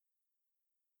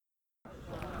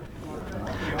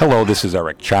Hello, this is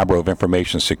Eric Chabro of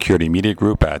Information Security Media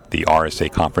Group at the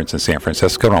RSA Conference in San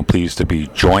Francisco. I'm pleased to be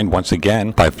joined once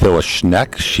again by Phyllis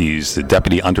Schneck. She's the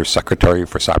Deputy Undersecretary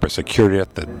for Cybersecurity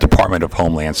at the Department of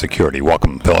Homeland Security.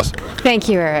 Welcome, Phyllis. Thank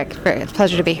you, Eric. It's a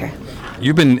pleasure to be here.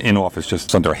 You've been in office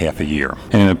just under half a year.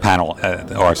 And in a panel at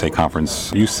the RSA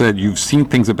Conference, you said you've seen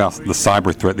things about the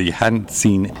cyber threat that you hadn't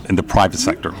seen in the private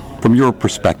sector. From your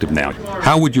perspective now,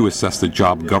 how would you assess the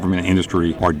job government and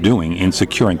industry are doing in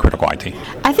securing critical IT?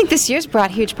 I think this year's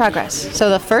brought huge progress. So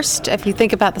the first, if you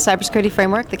think about the cybersecurity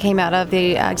framework that came out of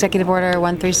the Executive Order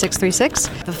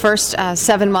 13636, the first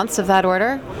 7 months of that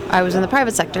order, I was in the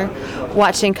private sector,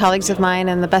 watching colleagues of mine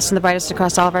and the best and the brightest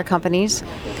across all of our companies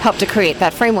help to create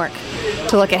that framework,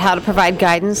 to look at how to provide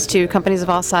guidance to companies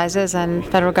of all sizes and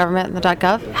federal government and the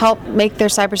 .gov, help make their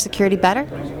cybersecurity better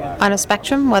on a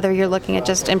spectrum, whether you're looking at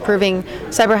just improving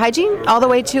cyber hygiene, all the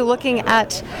way to looking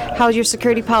at how your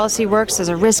security policy works as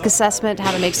a risk assessment,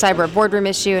 how to make cyber a boardroom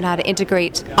issue, and how to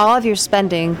integrate all of your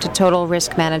spending to total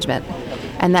risk management.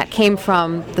 And that came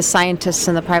from the scientists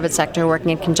in the private sector working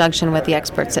in conjunction with the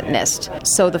experts at NIST.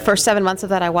 So the first 7 months of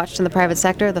that I watched in the private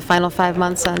sector. The final 5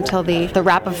 months until the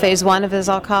wrap of phase 1 of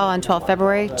I'll call on 12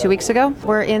 February, 2 weeks ago,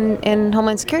 were in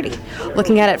Homeland Security.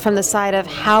 Looking at it from the side of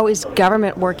how is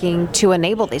government working to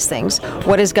enable these things?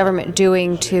 What is government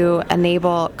doing to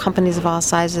enable companies of all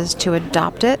sizes to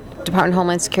adopt it? Department of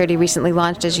Homeland Security recently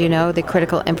launched, as you know, the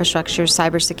Critical Infrastructure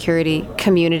Cybersecurity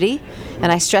Community.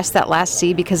 And I stress that last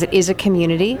C because it is a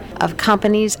community of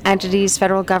companies, entities,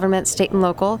 federal government, state and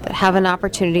local that have an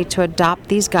opportunity to adopt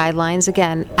these guidelines,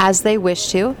 again, as they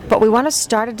wish to. But we want to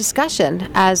start a discussion,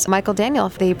 as Michael Daniel,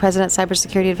 the President's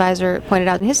Cybersecurity Advisor, pointed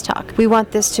out in his talk. We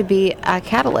want this to be a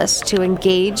catalyst to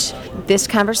engage this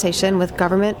conversation with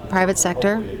government, private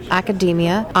sector,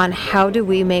 academia, on how do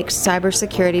we make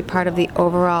cybersecurity part of the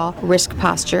overall risk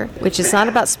posture, which is not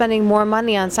about spending more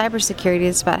money on cybersecurity.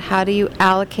 It's about how do you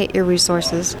allocate your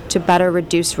resources to better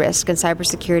reduce risk, and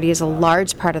cybersecurity is a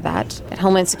large part of that. At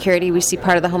Homeland Security, we see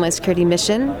part of the Homeland Security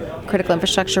mission, critical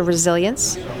infrastructure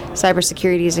resilience.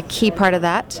 Cybersecurity is a key part of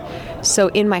that. So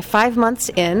in my 5 months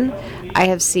in, I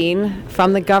have seen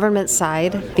from the government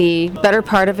side the better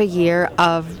part of a year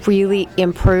of really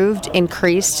improved,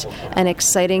 increased, and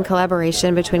exciting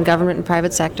collaboration between government and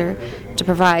private sector to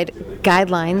provide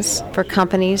guidelines for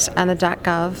companies and the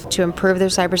 .gov to improve their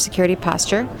cybersecurity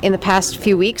posture. In the past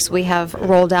few weeks, we have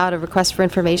rolled out a request for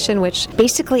information which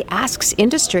basically asks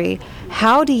industry,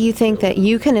 how do you think that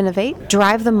you can innovate,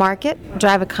 drive the market,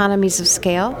 drive economies of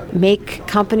scale, make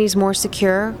companies more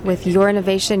secure with your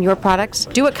innovation, your products?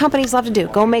 Do what companies love to do,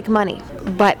 go make money,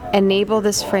 but enable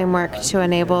this framework to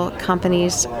enable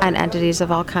companies and entities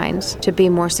of all kinds to be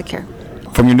more secure.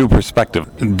 From your new perspective,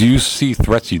 do you see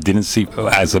threats you didn't see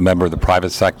as a member of the private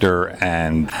sector,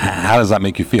 and how does that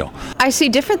make you feel? I see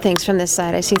different things from this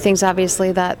side. I see things,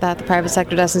 obviously, that the private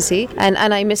sector doesn't see, and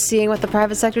I miss seeing what the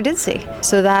private sector did see.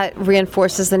 So that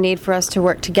reinforces the need for us to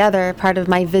work together. Part of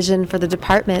my vision for the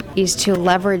department is to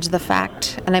leverage the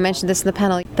fact, and I mentioned this in the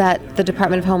panel, that the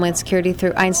Department of Homeland Security,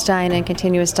 through Einstein and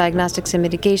Continuous Diagnostics and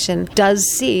Mitigation, does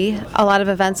see a lot of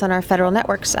events on our federal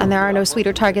networks, and there are no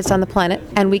sweeter targets on the planet,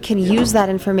 and we can use that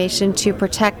information to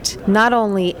protect not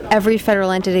only every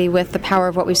federal entity with the power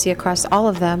of what we see across all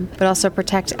of them, but also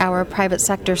protect our private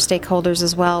sector stakeholders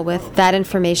as well with that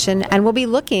information. And we'll be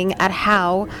looking at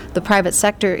how the private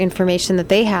sector information that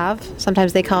they have,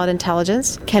 sometimes they call it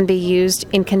intelligence, can be used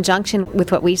in conjunction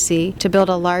with what we see to build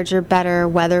a larger, better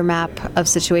weather map of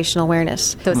situational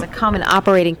awareness. So it's a common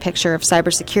operating picture of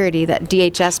cybersecurity that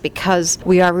DHS, because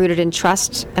we are rooted in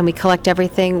trust and we collect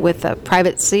everything with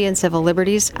privacy and civil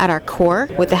liberties at our core,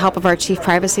 with the help of our chief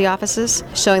privacy offices,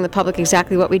 showing the public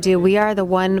exactly what we do. We are the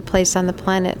one place on the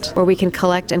planet where we can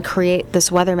collect and create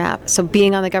this weather map. So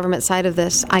being on the government side of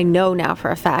this, I know now for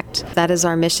a fact that is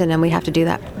our mission, and we have to do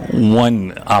that.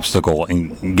 One obstacle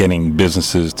in getting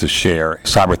businesses to share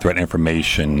cyber threat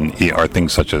information are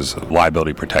things such as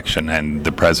liability protection, and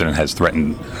the president has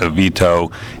threatened a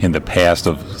veto in the past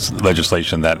of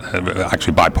legislation that,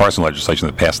 actually bipartisan legislation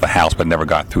that passed the House but never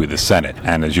got through the Senate.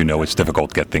 And as you know, it's difficult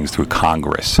to get things through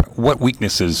Congress. What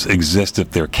weaknesses exist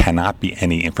if there cannot be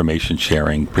any information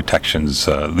sharing protections,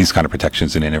 these kind of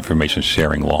protections in an information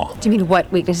sharing law? Do you mean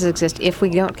what weaknesses exist if we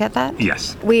don't get that?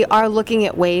 Yes. We are looking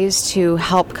at ways to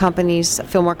help companies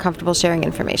feel more comfortable sharing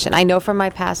information. I know from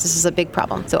my past this is a big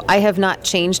problem. So I have not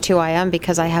changed who I am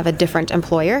because I have a different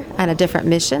employer and a different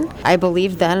mission. I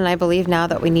believed then and I believe now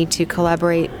that we need to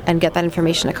collaborate and get that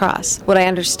information across. What I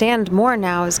understand more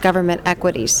now is government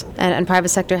equities, and private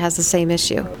sector has the same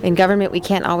issue. In government, we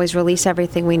can't always release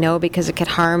everything we know because it could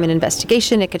harm an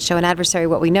investigation, it could show an adversary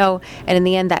what we know, and in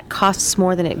the end that costs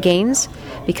more than it gains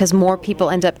because more people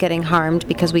end up getting harmed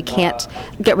because we can't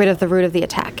get rid of the root of the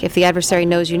attack. If the adversary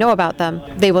knows you know about them,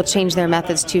 they will change their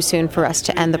methods too soon for us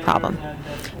to end the problem.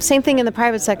 Same thing in the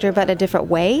private sector, but a different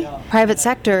way. Private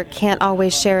sector can't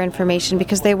always share information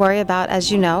because they worry about,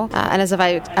 as you know, and as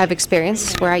I've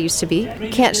experienced where I used to be,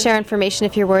 can't share information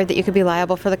if you're worried that you could be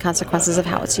liable for the consequences of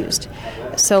how it's used.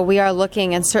 So we are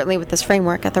looking, and certainly with this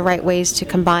framework, at the right ways to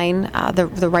combine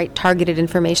the right targeted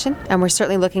information. And we're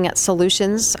certainly looking at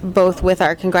solutions, both with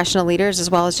our congressional leaders as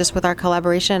well as just with our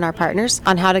collaboration and our partners,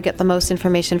 on how to get the most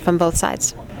information from both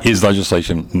sides. Is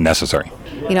legislation necessary?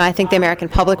 I think the American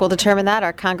public will determine that,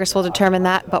 our Congress will determine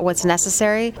that, but what's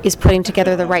necessary is putting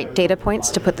together the right data points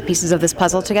to put the pieces of this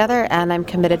puzzle together, and I'm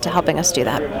committed to helping us do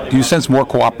that. Do you sense more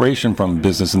cooperation from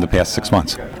business in the past 6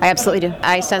 months? I absolutely do.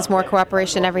 I sense more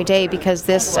cooperation every day because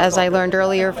this, as I learned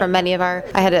earlier from I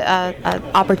had an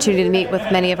opportunity to meet with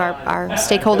many of our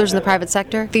stakeholders in the private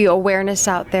sector. The awareness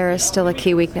out there is still a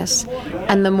key weakness.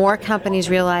 And the more companies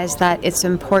realize that it's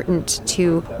important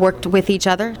to work with each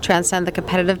other, transcend the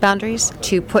competitive boundaries,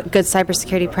 to put good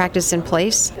cybersecurity practice in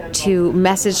place, to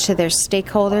message to their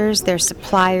stakeholders, their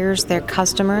suppliers, their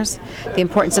customers, the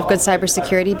importance of good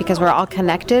cybersecurity because we're all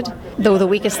connected. Though the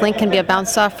weakest link can be a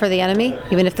bounce off for the enemy,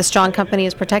 even if the strong company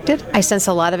is protected. I sense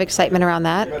a lot of excitement around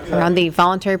that, around the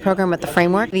voluntary program with the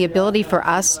framework, the ability for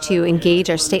us to engage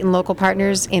our state and local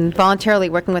partners in voluntarily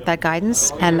working with that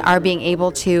guidance and our being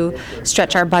able to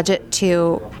stretch our budget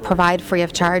to provide free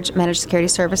of charge managed security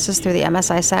services through the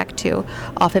MSISAC to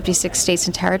all 56 states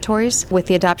and territories with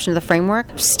the adoption of the framework.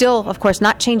 Still, of course,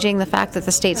 not changing the fact that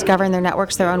the states govern their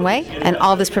networks their own way, and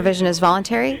all this provision is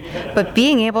voluntary, but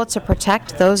being able to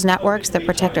protect those networks that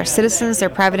protect our citizens, their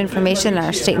private information, and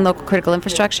our state and local critical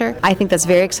infrastructure, I think that's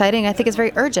very exciting. I think it's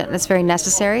very urgent and it's very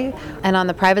necessary. And on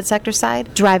the private sector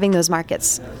side, driving those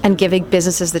markets and giving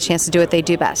businesses the chance to do what they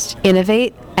do best,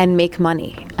 innovate and make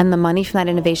money. And the money from that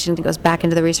innovation goes back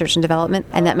into the research and development,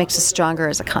 and that makes us stronger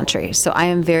as a country. So I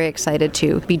am very excited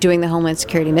to be doing the Homeland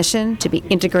Security mission, to be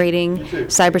integrating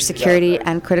cybersecurity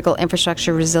and critical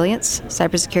infrastructure resilience.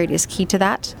 Cybersecurity is key to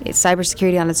that.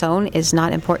 Cybersecurity on its own is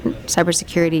not important.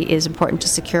 Cybersecurity is important to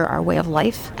secure our way of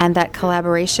life. And that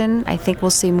collaboration, I think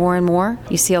we'll see more and more.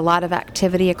 You see a lot of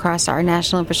activity across our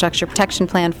National Infrastructure Protection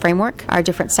Plan framework, our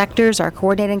different sectors, our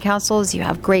coordinating councils. You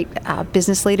have great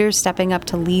business leaders stepping up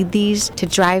to lead these, to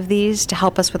drive these, to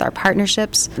help us with our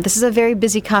partnerships. This is a very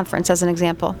busy conference, as an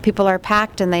example. People are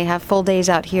packed and they have full days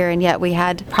out here, and yet we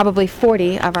had probably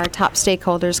 40 of our top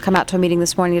stakeholders come out to a meeting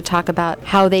this morning to talk about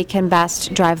how they can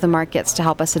best drive the markets to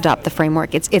help us adopt the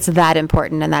framework. It's that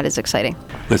important, and that is exciting.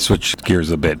 Let's switch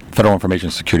gears a bit. Federal Information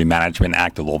Security Management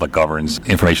Act, the law that governs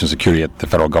information security at the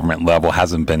federal government level,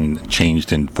 hasn't been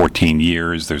changed in 14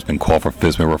 years. There's been call for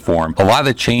FISMA reform. A lot of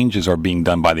the changes are being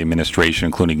done by the administration,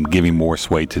 including giving more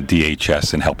sway to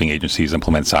DHS and helping agencies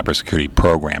implement cybersecurity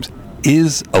programs.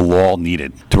 Is a law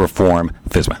needed to reform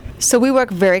FISMA? So we work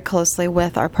very closely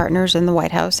with our partners in the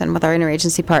White House and with our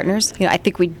interagency partners. I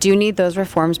think we do need those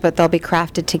reforms, but they'll be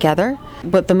crafted together.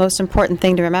 But the most important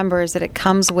thing to remember is that it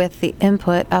comes with the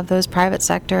input of those private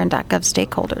sector and .gov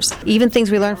stakeholders. Even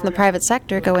things we learn from the private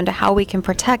sector go into how we can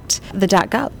protect the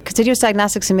 .gov. Continuous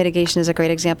diagnostics and mitigation is a great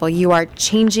example. You are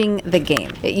changing the game.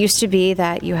 It used to be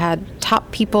that you had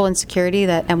top people in security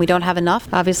and we don't have enough.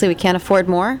 Obviously, we can't afford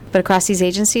more. But across these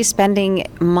agencies, spending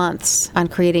months on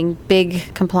creating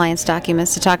big compliance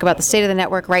documents to talk about the state of the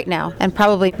network right now, and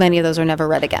probably many of those are never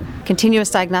read again. Continuous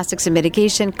diagnostics and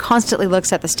mitigation constantly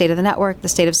looks at the state of the network, the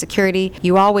state of security.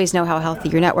 You always know how healthy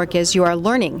your network is. You are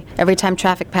learning. Every time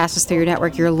traffic passes through your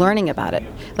network, you're learning about it,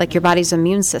 like your body's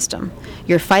immune system.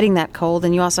 You're fighting that cold,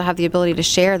 and you also have the ability to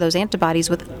share those antibodies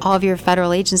with all of your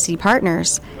federal agency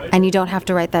partners, and you don't have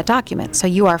to write that document. So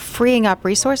you are freeing up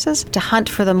resources to hunt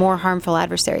for the more harmful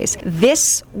adversaries.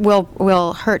 This will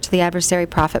hurt the adversary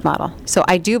profit model. So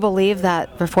I do believe that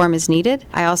reform is needed.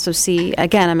 I also see,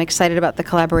 again, I'm excited about the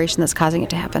collaboration that's causing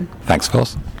it to happen. Thanks,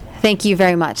 Phyllis. Thank you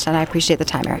very much, and I appreciate the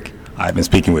time, Eric. I've been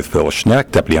speaking with Phil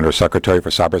Schneck, Deputy Undersecretary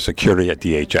for Cybersecurity at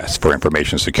DHS. For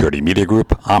Information Security Media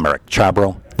Group, I'm Eric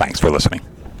Chabrow. Thanks for listening.